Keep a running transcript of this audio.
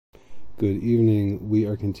Good evening. We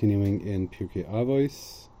are continuing in Pirkei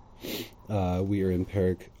Avos. We are in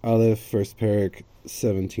Perek Aleph, first Perek,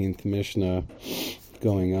 17th Mishnah,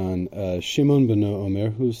 going on. Shimon ben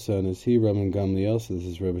Omer, whose son is he? Rabban Gamliel. So this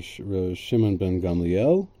is Rabbi Shimon ben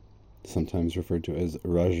Gamliel, sometimes referred to as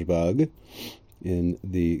Rashbag in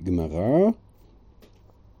the Gemara.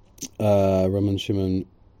 Rabban Shimon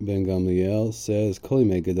ben Gamliel says, Kol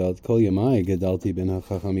yamai gedalti ben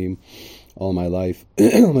hachachamim. All my life,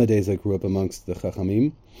 all my days I grew up amongst the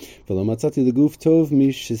Chachamim. V'lo matzati leguf tov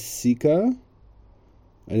mishesika.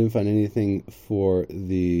 I didn't find anything for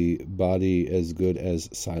the body as good as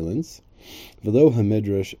silence. V'lo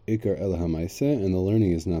hamedrash ikar el hamaisa, and the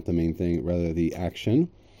learning is not the main thing, rather the action.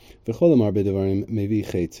 V'chol amar bedevarim mevi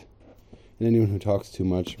chet, and anyone who talks too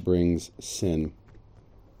much brings sin.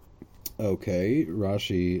 Okay,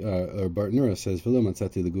 Rashi or Bartnura says v'lo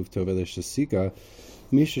matzati leguf tov mishesika.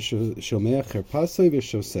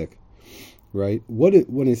 Right?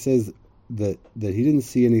 When it says that he didn't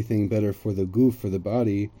see anything better for the goof, for the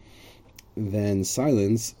body, than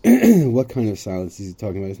silence, what kind of silence is he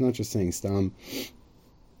talking about? It's not just saying stam,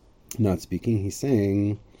 not speaking. He's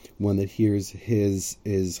saying one that hears his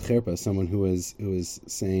cherpa, someone who is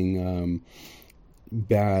saying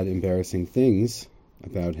bad, embarrassing things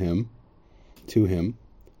about him, to him,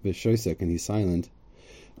 v'shoisek, and he's silent.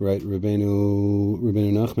 Right, Rabbeinu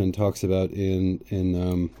Nachman talks about in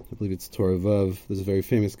I believe it's Torah Vav. There's a very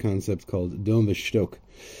famous concept called Dom V'Shtok.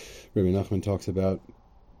 Rabbeinu Nachman talks about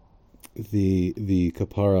the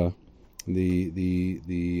kapara,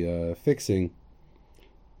 the fixing,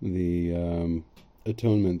 the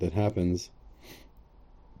atonement that happens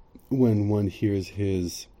when one hears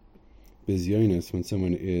his bizyonis, when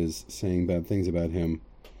someone is saying bad things about him.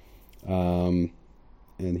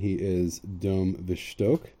 And he is Dom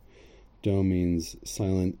V'Shtok. Dom means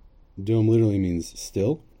silent. Dom literally means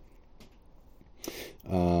still.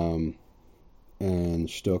 And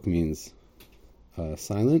Shtok means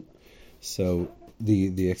silent. So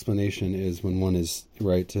the explanation is when one is,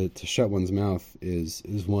 right, to shut one's mouth is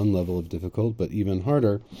one level of difficult, but even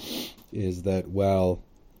harder is that while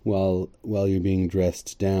you're being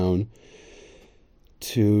dressed down,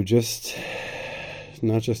 to just,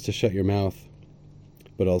 not just to shut your mouth,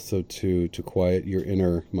 but also to quiet your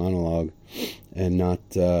inner monologue and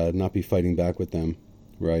not be fighting back with them,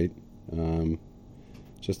 right?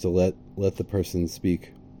 Just to let the person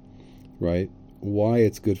speak, right? Why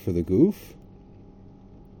it's good for the goof?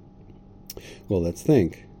 Well, let's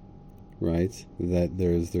think, right? That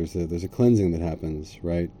there's a cleansing that happens,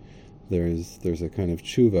 right? There's a kind of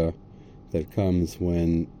tshuva that comes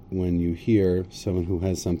when you hear someone who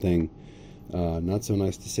has something not so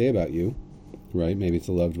nice to say about you. Right, maybe it's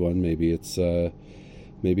a loved one, maybe it's a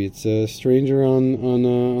stranger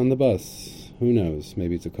on the bus. Who knows?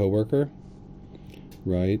 Maybe it's a coworker.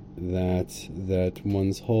 Right, that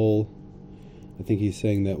one's whole. I think he's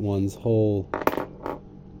saying that one's whole.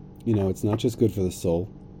 It's not just good for the soul,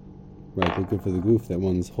 right, but good for the goof. That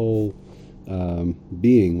one's whole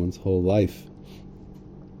being, one's whole life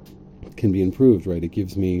can be improved. Right, it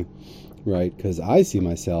gives me. Right, because I see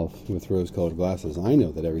myself with rose-colored glasses. I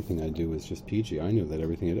know that everything I do is just peachy. I know that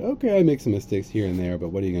everything I do, okay, I make some mistakes here and there, but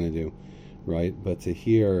what are you going to do, right? But to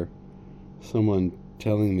hear someone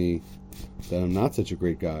telling me that I'm not such a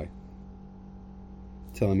great guy,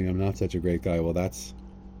 well, that's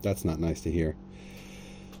not nice to hear.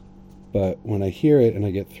 But when I hear it and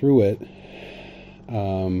I get through it,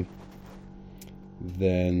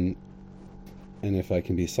 then, and if I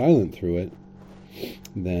can be silent through it,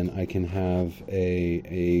 then I can have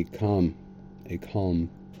a calm,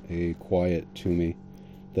 a quiet to me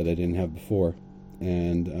that I didn't have before,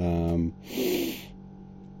 and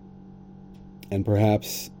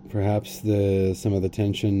perhaps some of the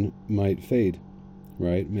tension might fade,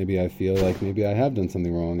 right? Maybe I feel like maybe I have done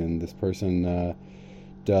something wrong, and this person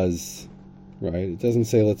does, right? It doesn't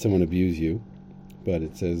say let someone abuse you, but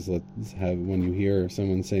it says let's have, when you hear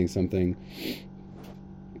someone saying something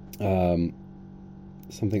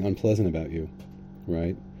unpleasant about you,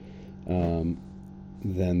 right?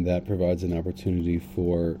 Then that provides an opportunity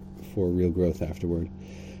for real growth afterward.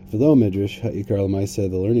 V'lo midrash ha'ikar l'maaseh,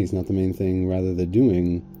 the learning is not the main thing, rather the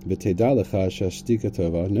doing. V'teidah lecha shashtika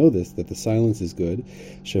tova, know this, that the silence is good.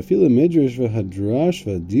 Shafilu midrash v'hadrash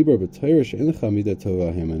v'dibur b'torah she'encha midah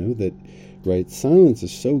tova himanu, that, right, silence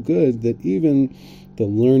is so good that even the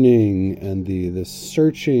learning and the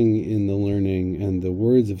searching in the learning and the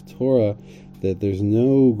words of Torah, that there's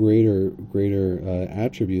no greater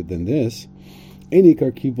attribute than this.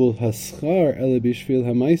 Enikar kibul haschar ele bishvil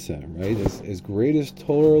hamaisa, right? As great as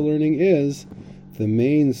Torah learning is, the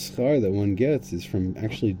main schar that one gets is from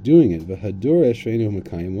actually doing it. V'hadoresh ve'eino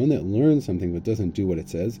mekayim, one that learns something but doesn't do what it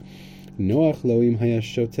says. Noach lo im haya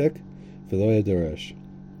shotek v'lo yadoresh.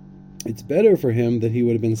 It's better for him that he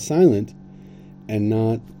would have been silent and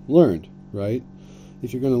not learned, right?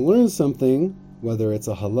 If you're going to learn something, whether it's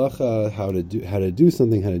a halacha, how to do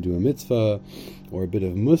something, how to do a mitzvah, or a bit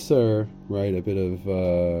of musar, right, a bit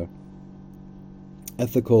of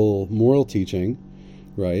ethical, moral teaching,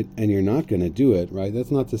 right, and you're not going to do it, right, that's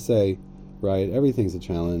not to say, right, everything's a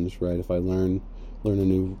challenge, right, if I learn a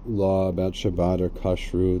new law about Shabbat or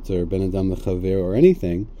Kashrut or Ben Adam L'Chaver or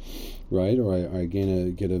anything, right, or I get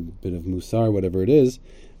a bit of musar, whatever it is,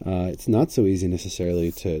 it's not so easy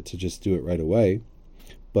necessarily to just do it right away.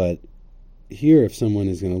 But here, if someone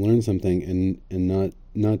is going to learn something and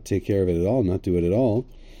not take care of it at all, not do it at all,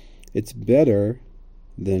 it's better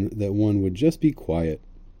than that one would just be quiet.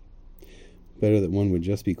 Better that one would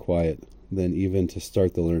just be quiet than even to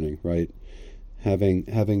start the learning, right?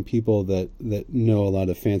 Having people that know a lot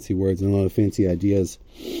of fancy words and a lot of fancy ideas,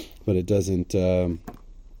 but it doesn't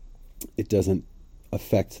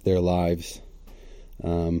affect their lives.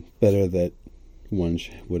 Better that one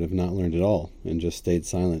would have not learned at all and just stayed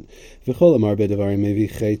silent.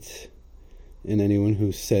 And anyone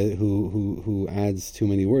who adds too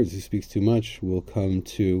many words, who speaks too much, will come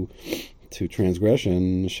to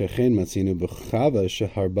transgression. Right?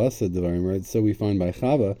 So we find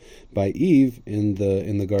by Eve in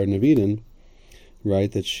the Garden of Eden,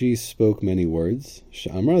 right, that she spoke many words.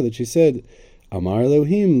 That she said, Amar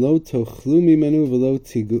Elohim lo tochlu mimenu v'lo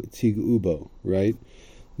tig'u bo, right?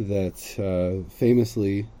 That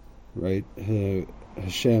famously, right,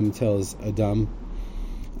 Hashem tells Adam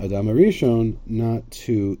Arishon not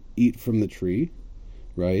to eat from the tree,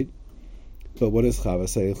 right? But what does Chava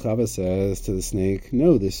say? Chava says to the snake,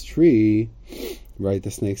 no, this tree, right? The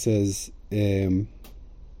snake says,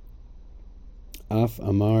 Af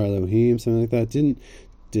Amar Elohim, something like that.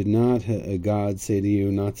 Did not God say to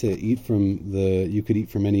you not to eat from you could eat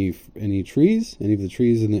from any trees, any of the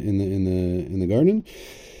trees in the garden?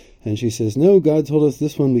 And she says, no, God told us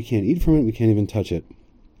this one we can't eat from it, we can't even touch it.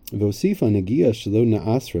 Vosifa nagia shelo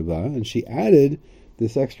na'as raba, and she added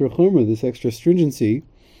this extra chumrah, this extra stringency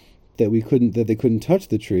that they couldn't touch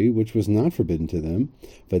the tree, which was not forbidden to them.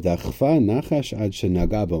 V'dachfa nachash ad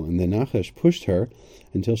shenagabo, and the nachash pushed her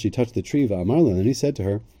until she touched the tree. V'amarla, and he said to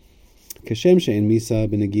her, Kashem she'en misa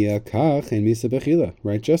b'negia kach en misa b'chila,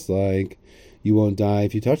 right? Just like you won't die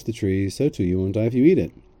if you touch the tree, so too you won't die if you eat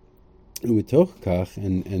it. U'mitoch kach,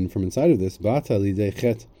 and from inside of this, bata lidei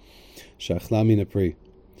chet shachla min hapri.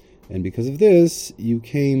 And because of this, you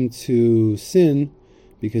came to sin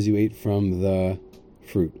because you ate from the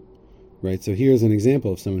fruit, right? So here's an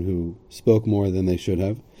example of someone who spoke more than they should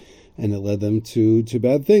have, and it led them to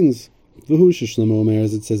bad things. V'hu sheshlomo omer,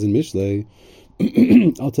 as it says in Mishlei,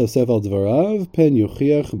 Al tosef al dvarav pen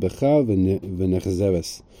yochiach becha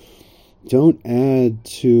v'nechzeves.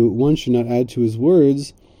 One should not add to his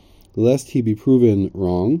words, lest he be proven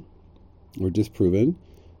wrong or disproven,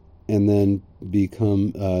 and then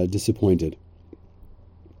become disappointed.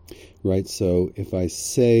 Right? So if I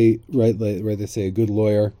say, right, they say a good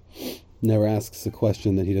lawyer never asks a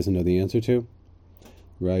question that he doesn't know the answer to.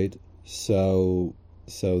 Right? So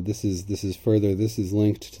this is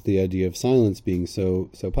linked to the idea of silence being so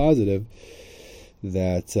positive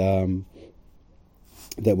that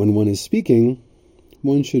that when one is speaking,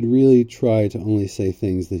 one should really try to only say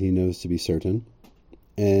things that he knows to be certain.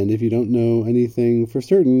 And if you don't know anything for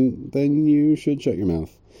certain, then you should shut your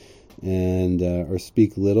mouth and or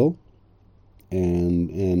speak little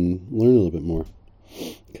and learn a little bit more,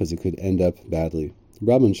 because it could end up badly.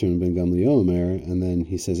 Rabban Shimon ben Gamliel Omer, and then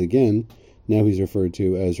he says again, now he's referred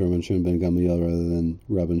to as Rabban Shimon ben Gamliel rather than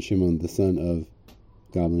Rabban Shimon, the son of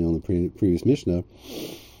Gamliel in the previous Mishnah.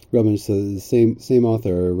 Rabban says, the same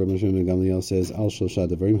author, Rabban Shimon ben Gamliel says, Al Shloshah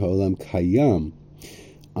Devarim ha'olam kayam.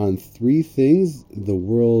 On three things, the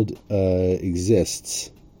world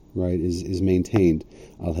exists, right, is maintained.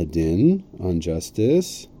 Al hadin, on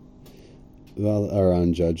justice, or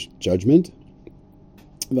on judgment,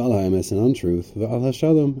 V'al ha'emes, and on truth, V'al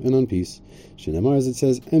ha'shalom, and on peace. Shenamar, as it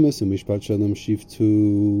says, Emes u'mishpat shalom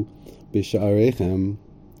shiftu b'sha'arechem,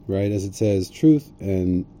 right, as it says, truth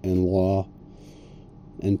and law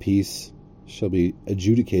and peace shall be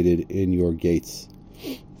adjudicated in your gates.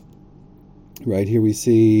 Right, here we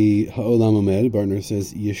see Ha'olam Omed, Bartner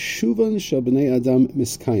says, Yeshuvan shel b'nei Adam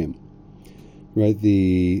miskayim. Right,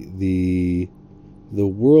 the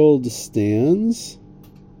world stands.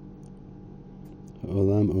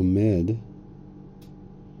 Ha'olam Omed.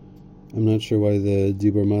 I'm not sure why the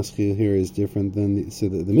Dibur Maskil here is different than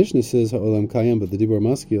the Mishnah says Ha'olam Kayam, but the Dibur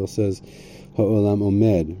Maskil says Ha'olam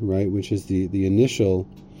Omed, right, which is the initial,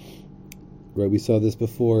 right? We saw this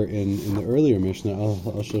before in the earlier Mishnah, Al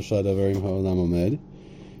Shloshah Davarim Ha'olam Omed,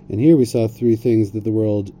 and here we saw three things that the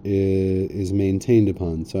world is maintained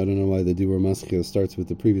upon. So I don't know why the Dibur Maskil starts with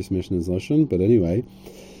the previous Mishnah's Lashon, but anyway,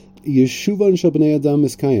 Yeshuvan Shel Bnei Adam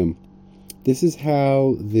Miskayim. This is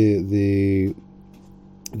how the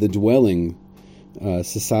dwelling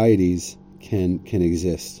societies can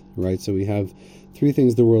exist, right? So we have three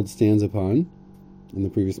things the world stands upon in the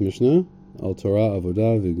previous Mishnah: Al Torah,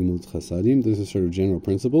 Avodah, V'Gemilut Chasadim. These are sort of general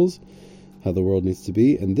principles how the world needs to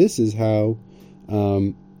be, and this is how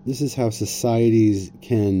societies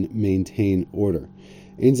can maintain order.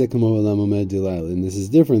 And this is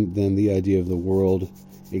different than the idea of the world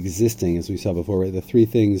existing, as we saw before, right? The three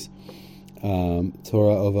things.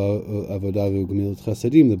 Torah, Avodah, Gemilut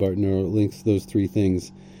Chasadim. The Bartenura links those three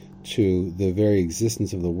things to the very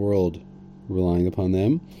existence of the world, relying upon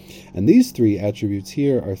them. And these three attributes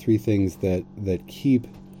here are three things that keep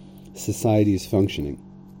societies functioning.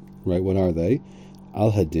 Right? What are they?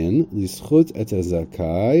 Al Hadin, Lischut et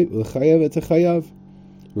Zakai, L'chayav et Chayav.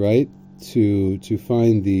 Right? To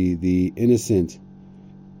find the innocent,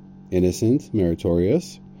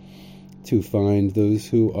 meritorious. To find those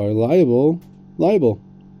who are liable,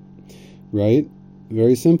 right?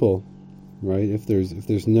 Very simple, right? If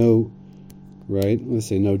there's no, right? Let's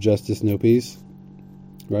say no justice, no peace,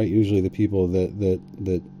 right? Usually the people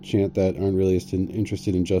that chant that aren't really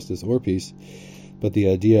interested in justice or peace, but the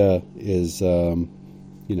idea is, the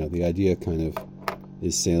idea kind of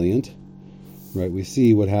is salient, right? We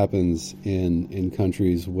see what happens in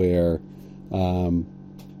countries where.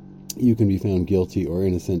 You can be found guilty or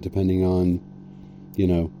innocent depending on,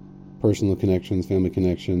 personal connections, family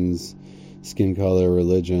connections, skin color,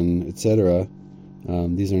 religion, etc.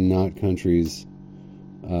 These are not countries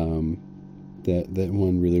that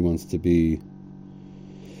one really wants to be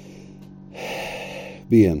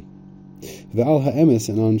in. V'al ha'emes,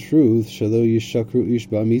 and on truth, shelo yishakru ish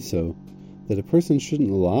ba'mitzo, that a person shouldn't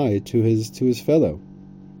lie to his fellow,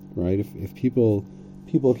 right? If people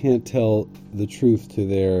can't tell the truth to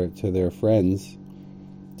their friends,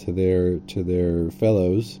 to their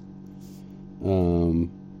fellows, then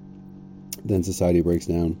society breaks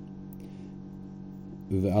down.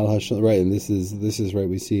 Right, and this is right.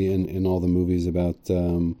 We see in all the movies about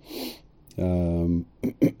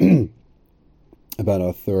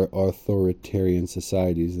authoritarian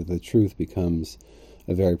societies that the truth becomes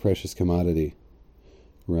a very precious commodity.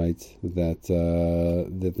 Right, that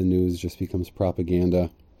the news just becomes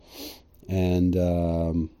propaganda, and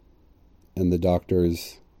the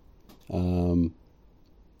doctors tell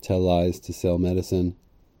lies to sell medicine,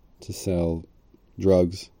 to sell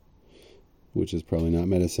drugs, which is probably not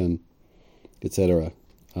medicine, etc.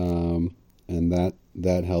 And that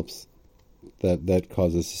helps. That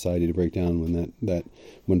causes society to break down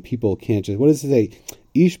when people can't just, what does it say?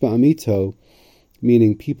 Ish ba'amito,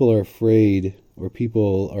 meaning people are afraid. Or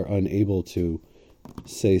people are unable to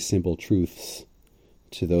say simple truths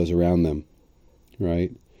to those around them,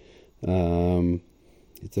 right?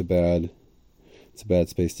 It's a bad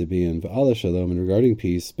space to be in. V'ala shalom, and regarding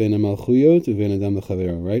peace, ben amalchuyot uven adam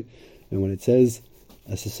lechavero, right? And when it says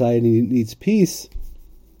a society needs peace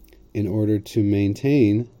in order to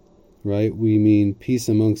maintain, right? We mean peace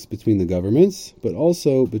between the governments, but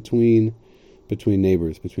also between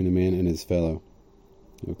neighbors, between a man and his fellow.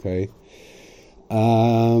 Okay.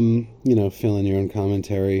 Fill in your own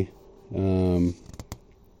commentary.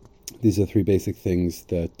 These are three basic things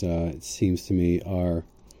that it seems to me are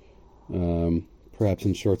perhaps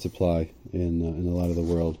in short supply in a lot of the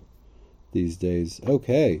world these days.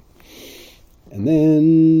 Okay. And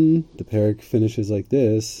then the parak finishes like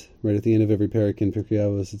this. Right at the end of every parak in Pirkei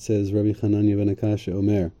Avos, it says, Rabbi Chananya ben Akasha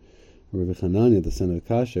Omer. Rabbi Chananya, the son of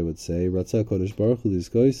Akasha, would say, Ratzah Kodesh Baruch Hu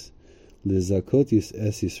Lizgois Lizakot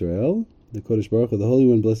Es Yisrael. The Kodesh Baruch Hu, the Holy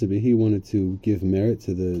One, blessed be He, wanted to give merit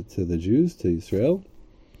to the Jews, to Israel.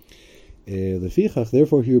 Lefichach,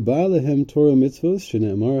 therefore, Hirba lehem Torah mitzvos,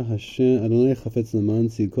 shene'amar Hashem Adonai chafetz leman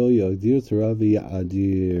tzidko yagdir Torah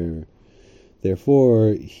v'yadir.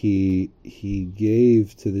 Therefore, he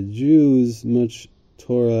gave to the Jews much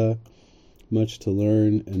Torah, much to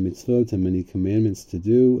learn, and mitzvot, and many commandments to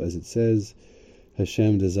do, as it says,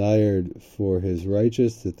 Hashem desired for His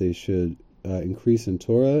righteous that they should increase in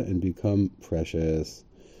Torah and become precious,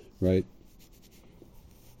 right?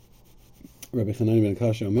 Rabbi Chananya ben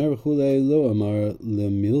Akasha Omer v'chulei lo amar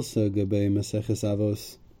lemilsa gabei Maseches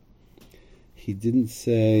Avos. he didn't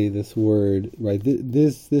say this word, right?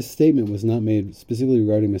 This statement was not made specifically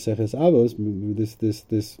regarding Maseches Avos.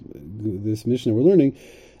 This Mishnah we're learning,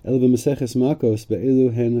 Elva Maseches Makos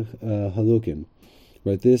be'elu hen halukin.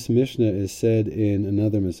 Right, this Mishnah is said in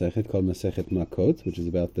another Masechet called Masechet Makot, which is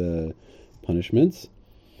about the punishments.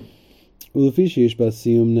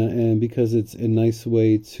 And because it's a nice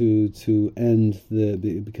way to end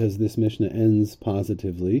because this Mishnah ends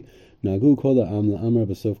positively. Nagu kol ha'am la'amar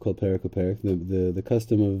b'sof kol perek u'perek. The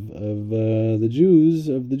custom of the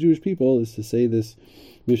Jewish people is to say this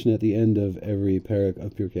Mishnah at the end of every perek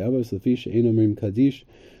of Pirkei Avos. Lefi she'ein omrim kaddish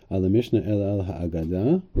al Mishnah el al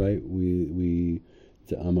ha'agada. Right, we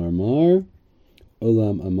to Amar Mar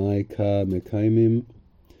Olam Amai Ka Mekaimim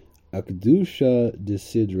Akdusha de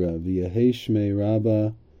Sidra V'Yaheshmei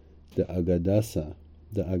Rabba de Agadata.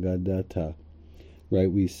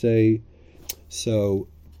 Right, we say so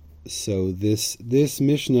this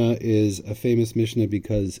Mishnah is a famous Mishnah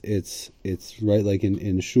because it's right, like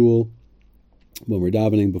in shul when we're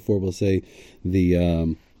davening, before we'll say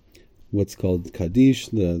the what's called Kaddish,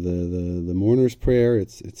 the mourner's prayer.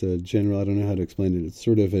 It's a general, I don't know how to explain it. It's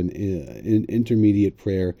sort of an intermediate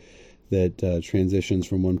prayer that transitions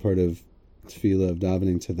from one part of tefillah of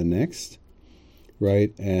davening to the next,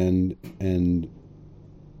 right? And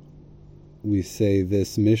we say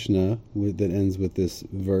this Mishnah that ends with this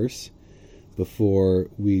verse before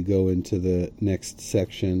we go into the next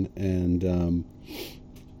section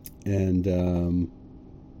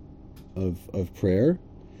of prayer.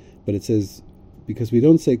 But it says, because we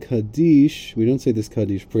don't say Kaddish, we don't say this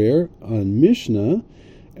Kaddish prayer on Mishnah,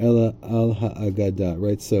 Ela al ha'agada,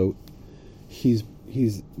 right? So he's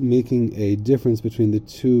making a difference between the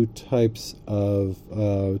two types of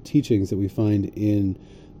teachings that we find in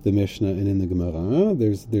the Mishnah and in the Gemara.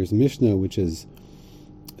 There's Mishnah, which is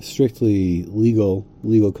strictly legal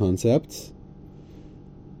concepts,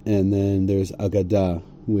 and then there's Agada,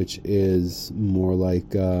 which is more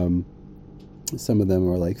like some of them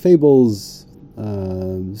are like fables,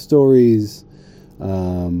 stories,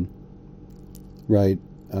 right?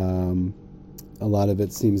 A lot of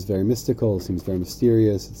it seems very mystical, seems very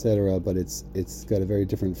mysterious, etc. But it's got a very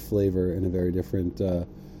different flavor and a very different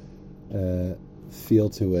feel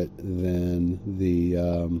to it than the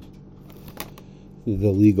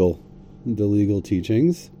legal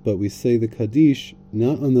teachings. But we say the Kaddish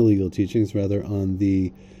not on the legal teachings, rather on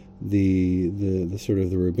the sort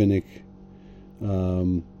of the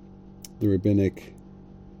rabbinic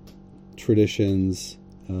traditions,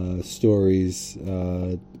 stories,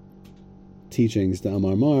 teachings, the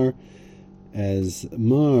Amar Mar, as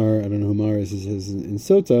Mar, I don't know who Mar is in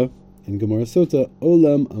Sota, in Gemara Sota,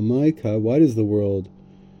 Olam Amaika, why does the world,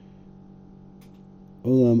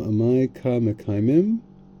 Olam Amaika Mekaimim,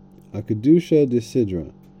 Akadusha de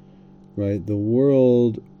Sidra, right? The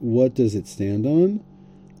world, what does it stand on?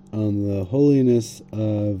 On the holiness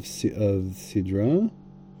of Sidra.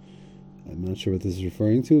 I'm not sure what this is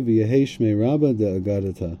referring to. V'yaheshmei Rabba de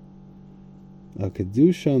Agadata. A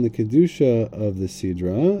Kedusha, on the Kedusha of the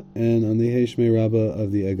Sidra, and on the Heshmei Rabba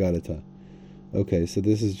of the Agadata. Okay, so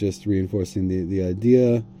this is just reinforcing the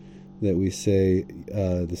idea that we say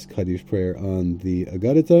this Kaddish prayer on the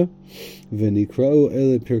Agadata. V'nikra'u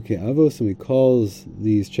ele Pirkei Avos, and we call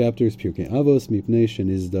these chapters Pirkei Avos, mipnei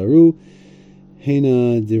shenizdaru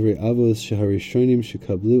Heina divrei Avos shaharishonim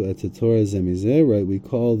shekablu et Torah zemizeh. Right, we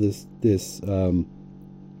call this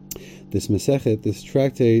Masechet, this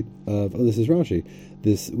tractate of, this is Rashi.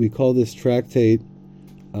 We call this tractate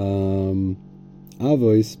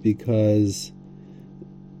Avos because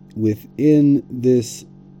within this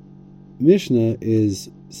Mishnah is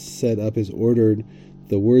set up, is ordered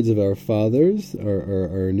the words of our fathers,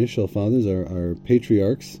 our initial fathers, our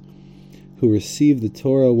patriarchs, who received the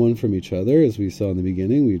Torah one from each other, as we saw in the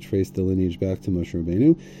beginning. We traced the lineage back to Moshe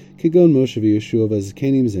Rabbeinu. Kigon Moshe v'Yeshua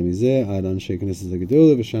v'Zkenim zemizeh ad anshe knesset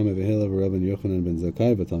hagedolah v'Shamai v'Hela v'Rabban Yochanan ben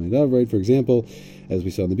Zakkai v'Talmidav. Right, for example, as we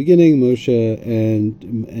saw in the beginning, Moshe and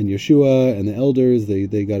Yeshua and the elders, they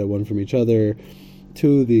got it one from each other,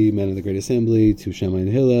 to the men of the Great Assembly, to Shammai and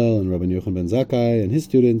Hillel and Rabban Yochanan ben Zakkai and his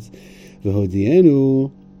students. V'hodienu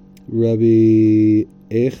Rabbi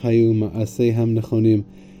Echayu ma'aseham nechonim.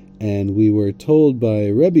 And we were told by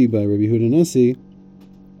Rabbi Yehuda Nasi,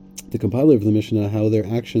 the compiler of the Mishnah, how their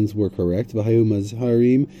actions were correct. V'hayu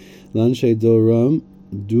mazharim lanshe doram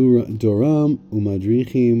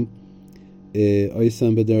umadrichim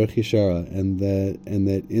oisam b'derech yishara, and that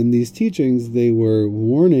in these teachings they were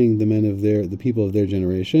warning the men of the people of their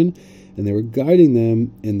generation, and they were guiding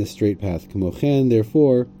them in the straight path. Kamochen,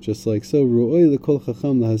 therefore, just like so, ru'oi lekol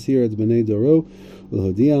chacham lahasir et b'nei doro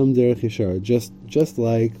V'hodiam derech yashar. Just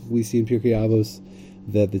like we see in Pirkei Avos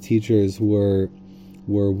that the teachers were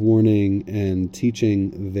warning and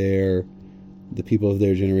teaching the people of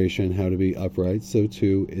their generation how to be upright, so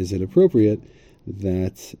too is it appropriate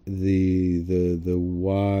that the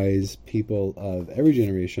wise people of every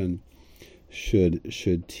generation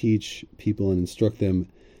should teach people and instruct them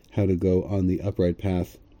how to go on the upright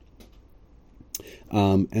path.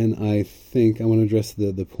 And I think I want to address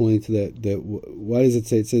the point that why does it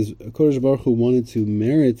say? It says Kodesh Baruch Hu wanted to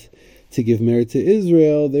give merit to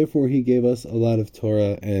Israel, therefore he gave us a lot of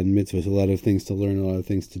Torah and mitzvahs, a lot of things to learn, a lot of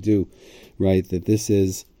things to do, right? That this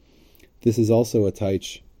is also a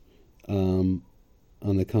taich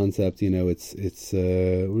on the concept, it's what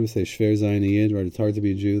do we say, shver zayin yid, right? It's hard to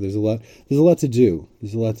be a Jew. There's a lot to do.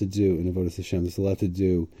 There's a lot to do in Avodas Hashem. There's a lot to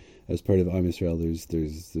do as part of Am Yisrael.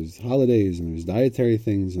 There's holidays, and there's dietary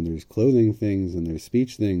things, and there's clothing things, and there's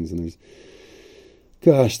speech things, and there's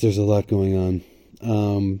a lot going on.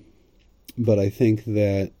 But I think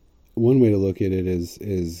that one way to look at it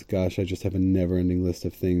is gosh, I just have a never-ending list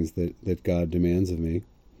of things that God demands of me,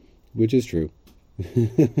 which is true.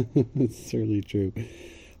 It's certainly true.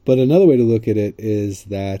 But another way to look at it is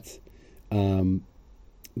that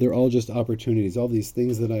they're all just opportunities. All these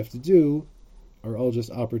things that I have to do are all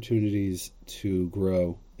just opportunities to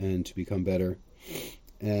grow and to become better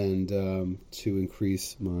and to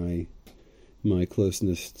increase my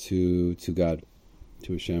closeness to God,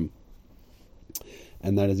 to Hashem.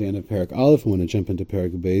 And that is the end of Parak Aleph. I want to jump into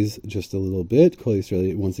Parak Beis just a little bit. Kol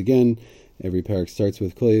Yisrael, once again, every parak starts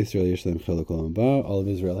with Kol Yisrael Yeshlem Chelek Olam Ba. All of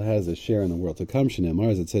Israel has a share in the world to come. Shneimar,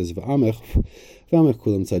 as it says, V'amech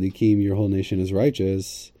kulam tzadikim, your whole nation is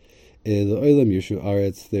righteous. L'olam yishu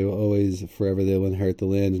aretz, they will always, forever, they will inherit the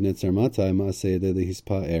land. Netzar matai ma'aseh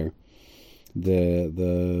lehispaer, the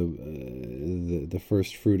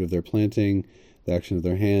first fruit of their planting, the action of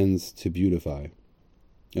their hands to beautify.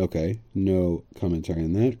 Okay, no commentary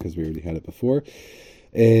on that because we already had it before.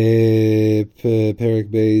 Perik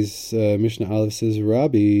Beis Mishnah Aleph says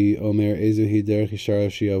Rabbi Omer Ezuhi Derech Yishara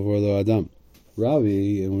Shiavor Lo Adam.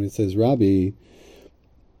 Rabbi, and when it says Rabbi,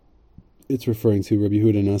 it's referring to Rabbi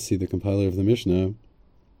Yehuda Nasi, the compiler of the Mishnah,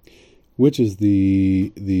 which is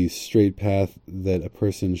the straight path that a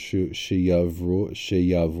person sheyavor.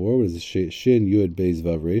 What is it? Shin Yud Beis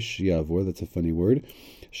Vav Resh Yavor. That's a funny word.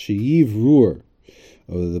 Sheyivrur.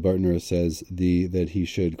 The Bartner says that he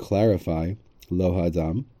should clarify lo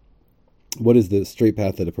hadam. What is the straight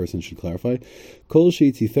path that a person should clarify? Kol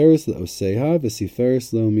shi tiferes lo oseha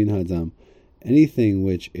v'siferes lo min hadam. Anything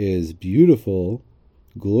which is beautiful,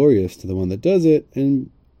 glorious to the one that does it, and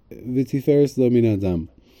v'tiferes lo min hadam.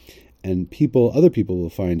 And other people will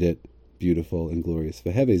find it beautiful and glorious.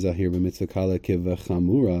 V'heve zahir b'mitzvah kala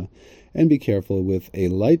kiv'chamura. And be careful with a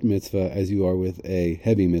light mitzvah as you are with a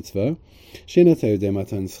heavy mitzvah.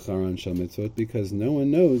 Because no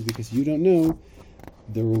one knows, because you don't know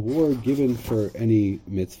the reward given for any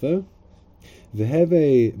mitzvah.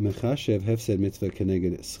 V'heve mechashev hefsed mitzvah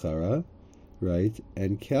keneged schara, right?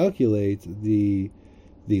 And calculate the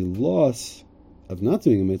loss of not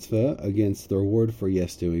doing a mitzvah against the reward for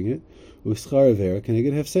yes doing it. U'schar avera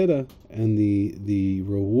keneged hefseda, and the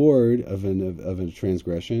reward of a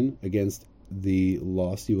transgression against the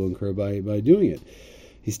loss you will incur by doing it.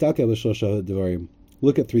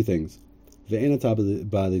 Look at three things.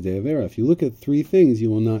 If you look at three things,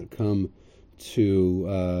 you will not come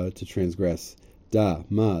to transgress. Da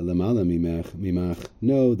ma lemala mimach.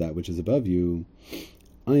 Know that which is above you.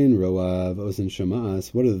 Ayin roav ozen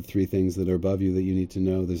shamaas. What are the three things that are above you that you need to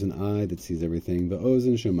know? There's an eye that sees everything. The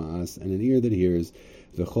ozen shamaas, and an ear that hears.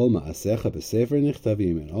 V'chol ma'asecha b'sefer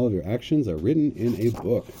nichtavim, and all of your actions are written in a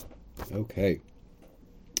book. Okay.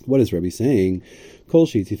 What is Rebbe saying? Kol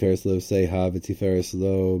shi tiferes lo seha v'tiferes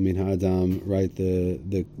lo min ha'adam. Right,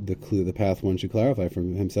 the path one should clarify for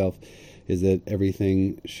himself is that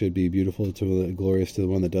everything should be beautiful glorious to the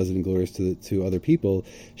one that does it, and glorious to other people.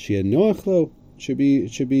 Shia noach lo, should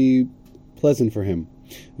be pleasant for him.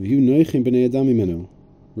 V'yu noichim b'nei adam imenu.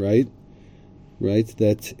 Right,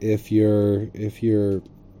 that if you're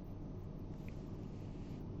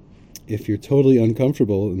totally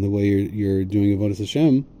uncomfortable in the way you're doing Avodas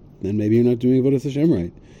Hashem, then maybe you're not doing Avodas Hashem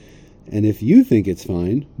right. And if you think it's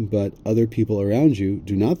fine, but other people around you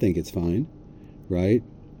do not think it's fine, right?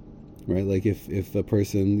 Like if a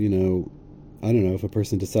person, if a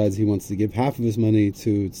person decides he wants to give half of his money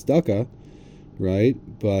to tzedakah, right?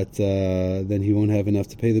 But then he won't have enough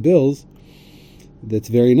to pay the bills. That's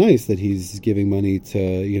very nice that he's giving money to,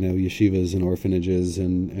 yeshivas and orphanages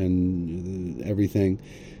and everything.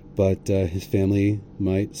 But his family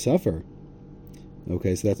might suffer,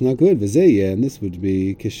 Okay, so that's not good. V'zeh, and this would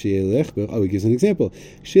be kishielech. Oh, he gives an example.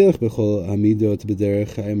 Kishielech b'chol hamidot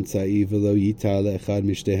b'derech ha'emtzai v'lo yita le'echad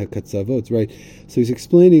mishtei hakatzavot. Right. So he's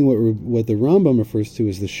explaining what the Rambam refers to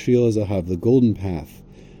as the shvil zahav, the golden path.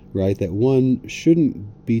 Right. That one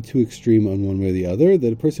shouldn't be too extreme on one way or the other.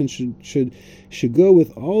 That a person should go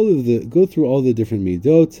through all the different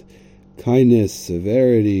midot, kindness,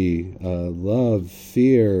 severity, love,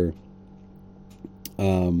 fear.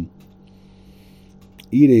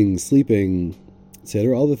 Eating, sleeping,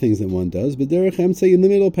 etc., all the things that one does, but derech emtzai, in the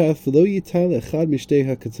middle path, v'lo yital echad mishtei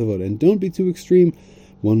hakatzavot, and don't be too extreme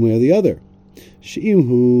one way or the other.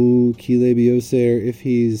 She'imhu kile biyoser, if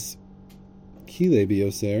he's kile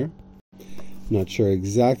biyoser, not sure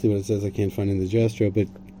exactly what it says, I can't find in the gesture, but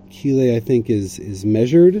kile I think is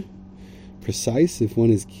measured, precise. If one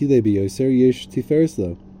is kile biyoser, yesh tiferes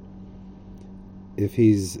lo. If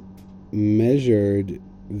he's measured,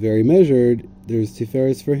 very measured, there's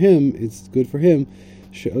tiferes for him, it's good for him.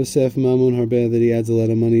 She'osef mamon harbeh, that he adds a lot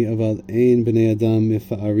of money. Aval ein b'nei adam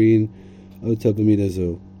mifa'arin oto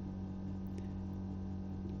b'midazu.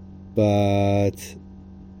 But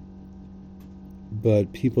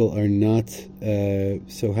people are not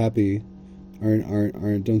so happy,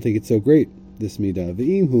 aren't don't think it's so great, this midah.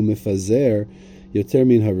 V'im hu mifazer yoter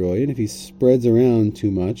min haroy, and if he spreads around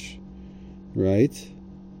too much, right?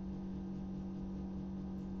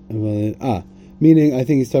 Meaning, I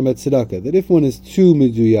think he's talking about tzedakah, that if one is too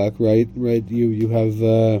meduyak, right, you have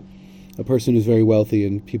a person who's very wealthy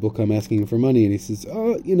and people come asking him for money, and he says,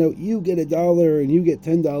 you get $1 and you get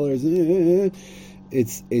 $10.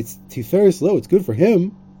 It's tiferes lo, it's good for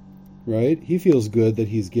him, right? He feels good that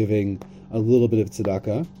he's giving a little bit of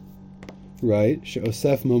tzedakah, right?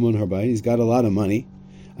 She'osef momon harbay, he's got a lot of money.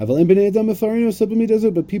 But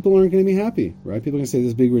people aren't going to be happy, right? People are going to say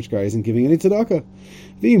this big rich guy isn't giving any tzedakah.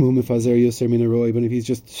 But if he's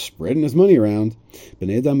just spreading his money around, right?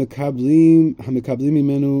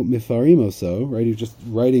 He's just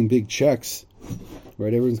writing big checks,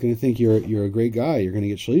 right? Everyone's going to think you're a great guy. You're going to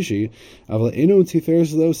get shlishi.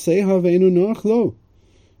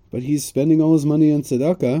 But he's spending all his money on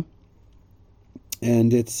tzedakah,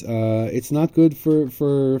 and it's not good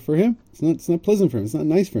for him. It's not pleasant for him. It's not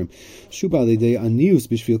nice for him. He'll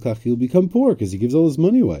become poor because he gives all his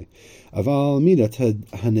money away. However,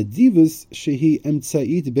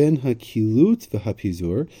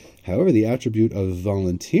 the attribute of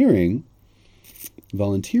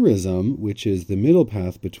volunteerism, which is the middle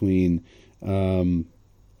path between,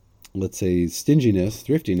 let's say, stinginess,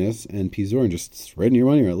 thriftiness, and pizur, and just spreading your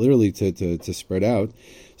money around, literally to spread out,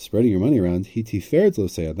 spreading your money around.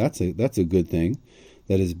 That's a good thing.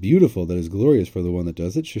 That is beautiful, that is glorious for the one that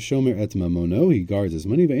does it. Sheshomer et mamono, he guards his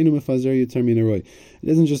money. Ve'enu mefazer yoter min haroy. He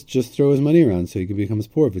doesn't just throw his money around so he becomes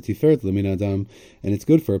poor. V'tiferet lemin adam, and it's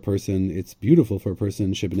good for a person, it's beautiful for a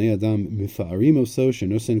person. Shebnei adam mifa'arim oso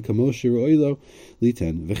shenosen kamo shiro'oi lo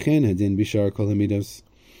liten. V'chen hadin bishar kol hamidos.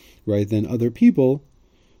 Right, then other people,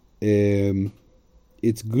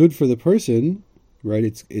 it's good for the person, right?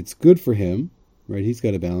 It's good for him, right? He's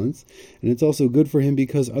got a balance, and it's also good for him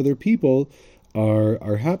because other people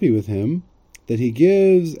are happy with him, that he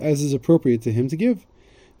gives as is appropriate to him to give.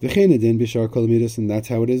 And that's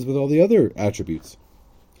how it is with all the other attributes.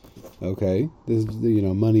 Okay, this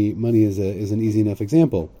money is an easy enough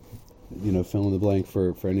example. Fill in the blank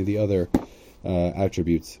for any of the other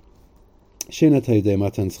attributes.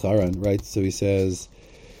 Right, so he says,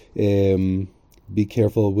 be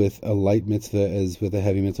careful with a light mitzvah as with a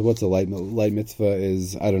heavy mitzvah. What's a light mitzvah?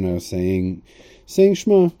 Is, I don't know, saying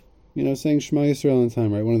Shema. Saying Shema Yisrael on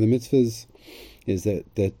time, right? One of the mitzvahs is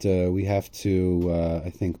that we have to, I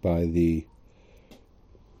think by the,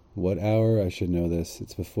 what hour? I should know this.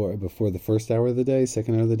 It's before the first hour of the day,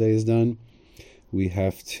 second hour of the day is done. We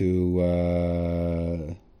have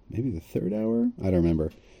to, maybe the third hour? I don't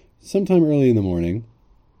remember. Sometime early in the morning,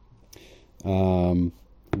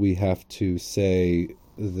 we have to say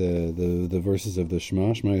the verses of the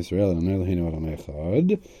Shema Yisrael,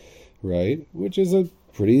 right? Which is a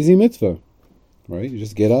pretty easy mitzvah, right? You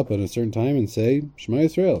just get up at a certain time and say Shema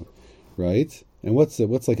Yisrael, right? And what's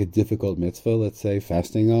like a difficult mitzvah? Let's say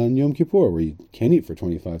fasting on Yom Kippur, where you can't eat for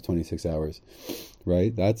 25, 26 hours,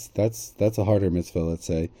 right? That's a harder mitzvah, let's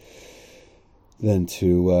say, than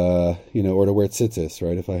to or to wear tzitzis,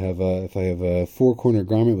 right? If I have a 4-corner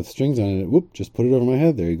garment with strings on it, just put it over my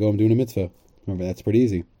head. There you go. I'm doing a mitzvah. Remember, that's pretty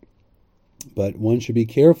easy. But one should be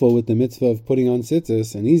careful with the mitzvah of putting on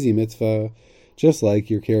tzitzis, an easy mitzvah, just like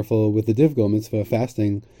you're careful with the difficult mitzvah,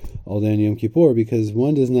 fasting all day on Yom Kippur, because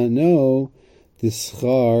one does not know the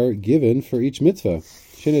schar given for each mitzvah.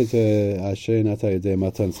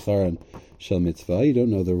 shel mitzvah. You don't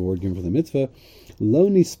know the reward given for the mitzvah. Lo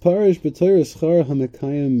nisparish b'Torah schar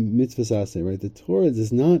hamekayim mitzvahs aseh. Right, the Torah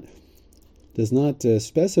does not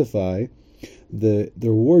specify the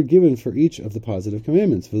reward given for each of the positive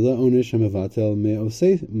commandments. V'la onish hamavatel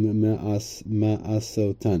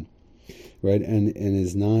ma'asotan. Right, and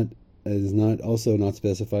is not also not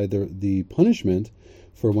specified the punishment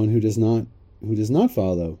for one who does not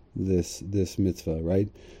follow this mitzvah. Right,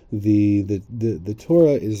 the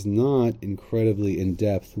Torah is not incredibly in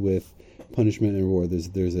depth with punishment and reward.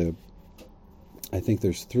 I think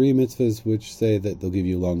there's 3 mitzvahs which say that they'll give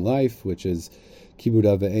you long life, which is Kibud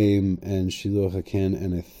Av V'Em and Shiluach HaKen,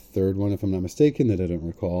 and a third one, if I'm not mistaken, that I don't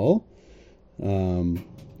recall.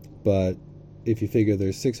 But if you figure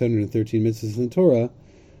there's 613 mitzvahs in the Torah,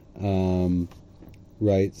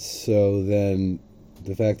 right, so then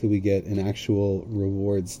the fact that we get an actual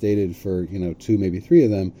reward stated for 2, maybe 3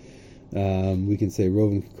 of them, we can say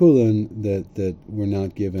Rov and Kekulan that we're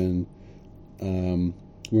not given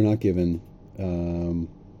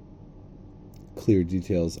clear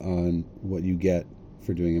details on what you get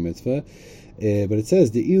for doing a mitzvah, but it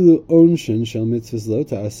says the ilu onshin shel mitzvahs lo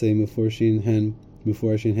ta'aseh muforshin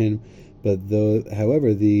hen. But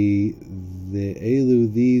however, these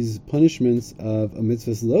punishments of a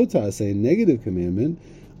mitzvahs lo ta'aseh, negative commandment,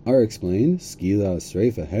 are explained. Skila,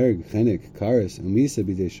 sreifa, hereg, chenek, karis, umisa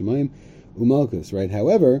b'dei shemayim, umalkus. Right.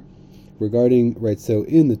 However, so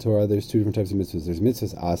in the Torah, there's 2 different types of mitzvahs. There's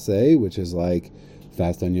mitzvahs aseh, which is like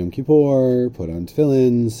fast on Yom Kippur, put on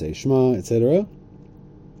tefillin, say Shema, etc.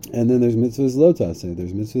 And then there's mitzvahs lo ta'aseh.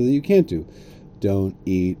 There's mitzvahs that you can't do. Don't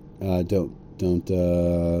eat. Don't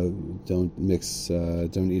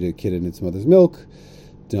eat a kid in its mother's milk.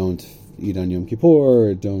 Don't eat on Yom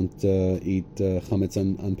Kippur. Don't eat chametz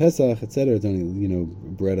on Pesach, etc. Don't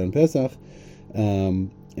eat bread on Pesach.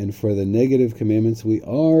 And for the negative commandments, we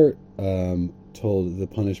are told the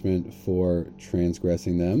punishment for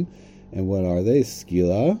transgressing them. And what are they?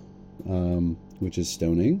 Skila, which is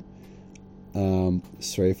stoning.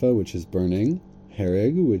 Sreifa, which is burning.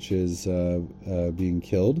 Hereg, which is being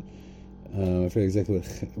killed. I forget exactly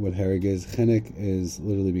what hereg is. Chenek is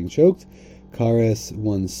literally being choked. Kares,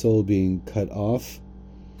 one's soul being cut off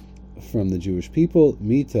from the Jewish people.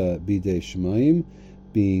 Mita bidei shemayim,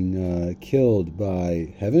 being killed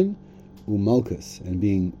by heaven. Umalkus, and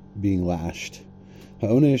being lashed.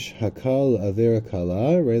 Ha'onish hakal avera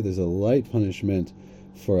kala, right? There's a light punishment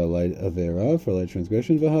for a light avera, for a light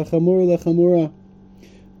transgression. V'hachamur lachamura,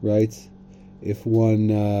 right? If one,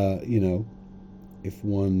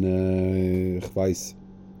 chvais,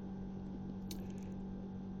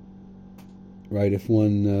 right? If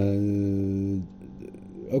one,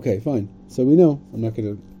 okay, fine. So we know. I'm not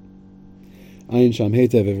going to. Ayin Sham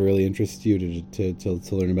Hetev, if it really interests you to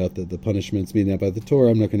learn about the punishments meted out by the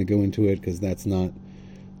Torah, I'm not going to go into it because that's not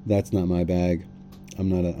my bag. I'm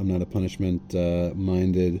not a punishment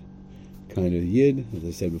minded kind of yid. As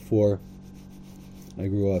I said before, I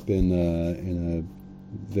grew up in a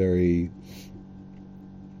very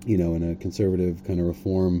in a conservative kind of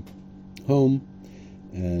reform home,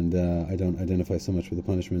 and I don't identify so much with the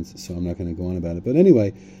punishments, so I'm not going to go on about it. But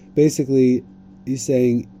anyway, basically, he's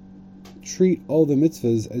saying treat all the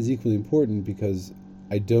mitzvahs as equally important because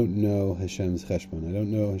I don't know Hashem's cheshbon. I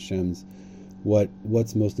don't know Hashem's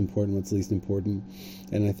what's most important, what's least important.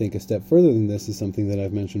 And I think a step further than this is something that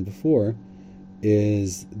I've mentioned before,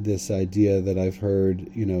 is this idea that I've heard,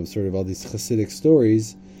 sort of all these Hasidic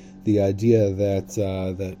stories, the idea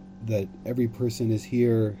that every person is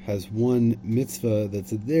here, has one mitzvah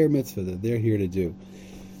that's their mitzvah that they're here to do.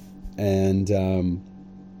 And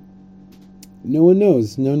no one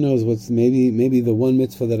knows what's maybe the one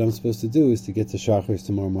mitzvah that I'm supposed to do is to get to Shachris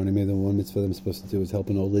tomorrow morning. Maybe the one mitzvah that I'm supposed to do is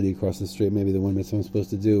help an old lady across the street. Maybe the one mitzvah I'm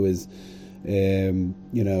supposed to do is, I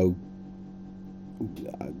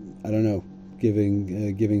don't know, giving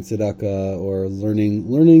tzedakah or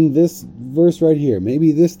learning this verse right here.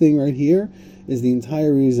 Maybe this thing right here is the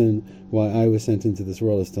entire reason why I was sent into this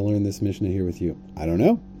world, is to learn this Mishnah here with you. I don't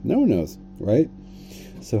know. No one knows, right?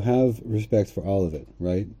 So have respect for all of it,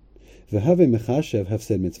 right? V'havei mechashev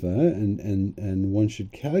hafsed mitzvah, and one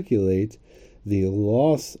should calculate the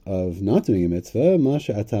loss of not doing a mitzvah.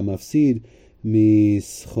 Masha ata mafsid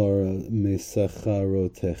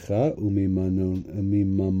misacharotecha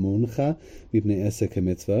umimamoncha mipnei esek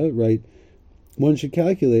mitzvah. Right, one should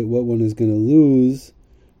calculate what one is going to lose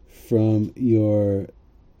from your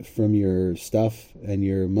stuff and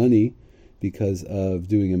your money because of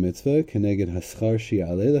doing a mitzvah. Keneged haschar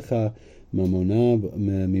shi'aleh lecha mamona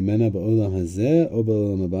mimena ba'olam hazeh o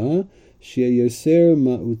ba'olam haba she'yoser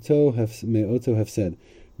me'oto hafsed.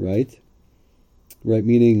 Right? right?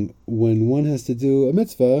 Meaning when one has to do a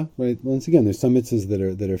mitzvah, right? Once again, there's some mitzvahs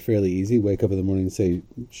that are fairly easy. Wake up in the morning and say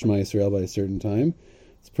Shema Yisrael by a certain time.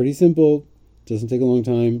 It's pretty simple. Doesn't take a long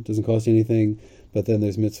time. Doesn't cost you anything. But then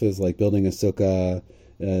there's mitzvahs like building a sukkah.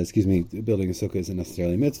 Building a sukkah isn't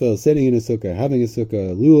necessarily a mitzvah. Sitting in a sukkah, having a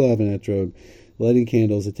sukkah, lulav and etrog, lighting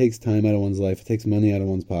candles. It takes time out of one's life. It takes money out of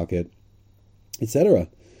one's pocket, etc.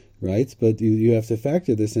 Right? But you have to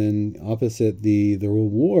factor this in opposite the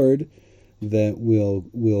reward that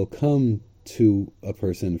will come to a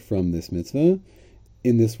person from this mitzvah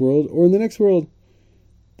in this world or in the next world.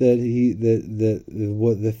 That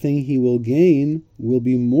the thing he will gain will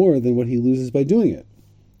be more than what he loses by doing it,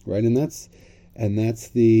 right? And that's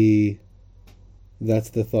the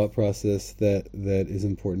thought process that is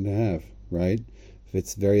important to have, right? If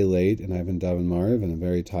it's very late and I haven't davened Mariv and I'm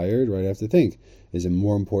very tired, right, I have to think: is it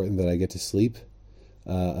more important that I get to sleep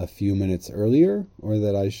a few minutes earlier, or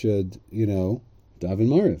that I should, daven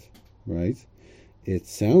Mariv, right? It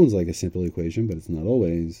sounds like a simple equation, but it's not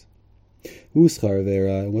always. What's the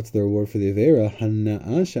reward for the Avera?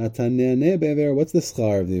 What's the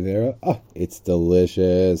schar of the Avera? Oh, it's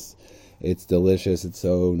delicious. It's delicious. It's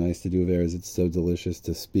so nice to do Averas. It's so delicious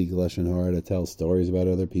to speak Lashon Hara, to tell stories about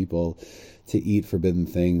other people, to eat forbidden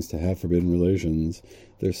things, to have forbidden relations.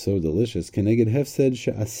 They're so delicious. Keneged Hefsed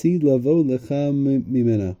she'asi lavo lecha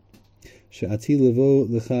mimena. She'ati lavo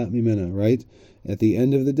lecha mimena, right? At the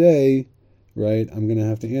end of the day, right, I'm going to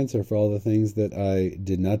have to answer for all the things that I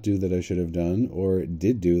did not do that I should have done, or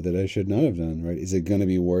did do that I should not have done, right? Is it going to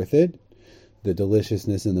be worth it? The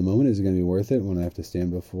deliciousness in the moment, is it going to be worth it when I have to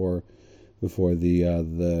stand before Hashem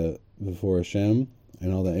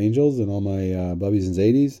and all the angels and all my bubbies and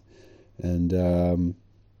zadies and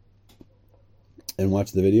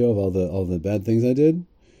watch the video of all the bad things I did?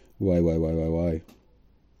 Why? Why?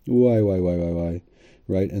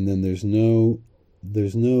 Right? And then there's no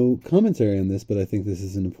commentary on this, but I think this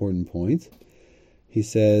is an important point. He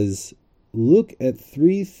says, look at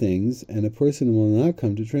three things and a person will not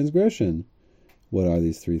come to transgression. What are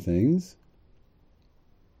these three things?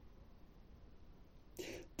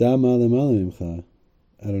 Da mala mala mimcha.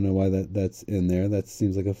 I don't know why that's in there. That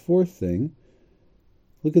seems like a fourth thing.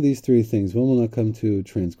 Look at these three things. One will not come to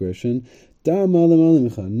transgression. Da mala mala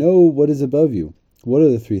mimcha. Know what is above you. What are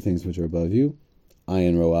the three things which are above you?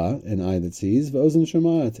 Ayin roah, an eye that sees, v'ozen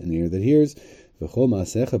shomat, an ear that hears, v'chol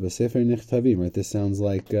ma'asecha b'sefer nechtavim. Right, this sounds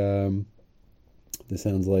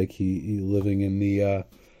like he living in the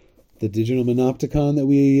digital monopticon that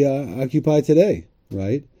we occupy today.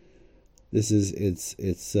 Right, it's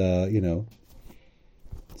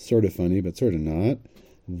sort of funny, but sort of not.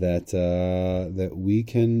 That we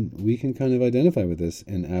can kind of identify with this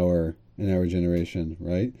in our generation.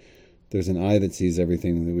 Right, there's an eye that sees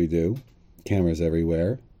everything that we do. Cameras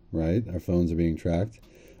everywhere, right? Our phones are being tracked.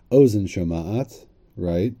 Ozen shoma'at,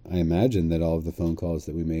 right? I imagine that all of the phone calls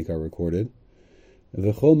that we make are recorded. And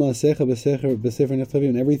everything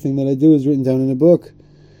that I do is written down in a book,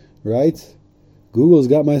 right? Google's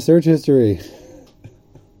got my search history.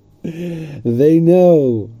 They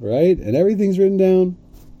know, right? And everything's written down,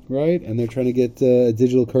 right? And they're trying to get a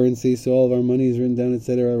digital currency, so all of our money is written down,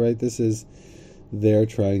 etc. Right? They're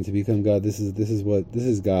trying to become God. This is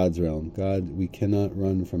God's realm. God, we cannot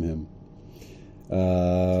run from Him.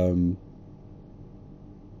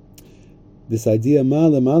 This idea,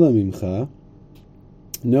 mala mimcha,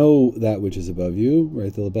 know that which is above you,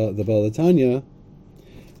 right? The Baal Tanya,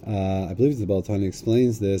 I believe it's the Baal Tanya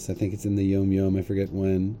explains this. I think it's in the Yom Yom. I forget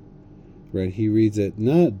when. Right? He reads it.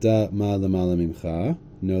 Not da mala mimcha.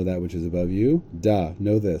 Know that which is above you. Da.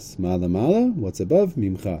 Know this. Mala. What's above?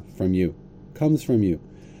 Mimcha. From you. Comes from you,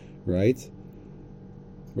 right?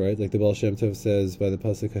 Right, like the Baal Shem Tov says by the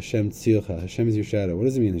pasuk, Hashem tzilcha. Hashem is your shadow. What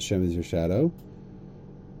does it mean? Hashem is your shadow,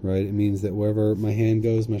 right? It means that wherever my hand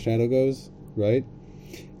goes, my shadow goes, right?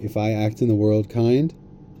 If I act in the world kind,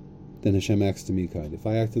 then Hashem acts to me kind. If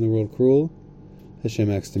I act in the world cruel,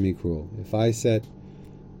 Hashem acts to me cruel. If I set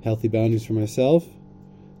healthy boundaries for myself,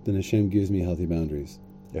 then Hashem gives me healthy boundaries.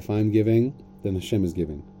 If I'm giving, then Hashem is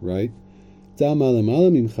giving, right?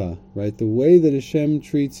 Right? The way that Hashem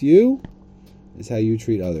treats you is how you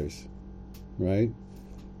treat others, right?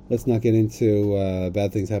 Let's not get into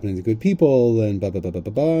bad things happening to good people and blah blah blah blah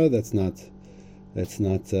blah blah. That's not.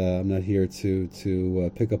 I'm not here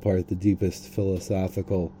to pick apart the deepest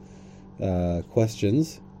philosophical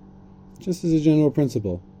questions. Just as a general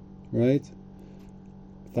principle, right?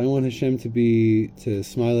 If I want Hashem to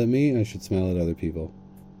smile at me, I should smile at other people,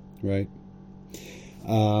 right?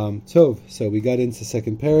 So we got into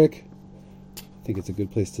second parak. I think it's a good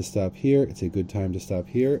place to stop here. It's a good time to stop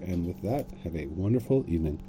here. And with that, have a wonderful evening.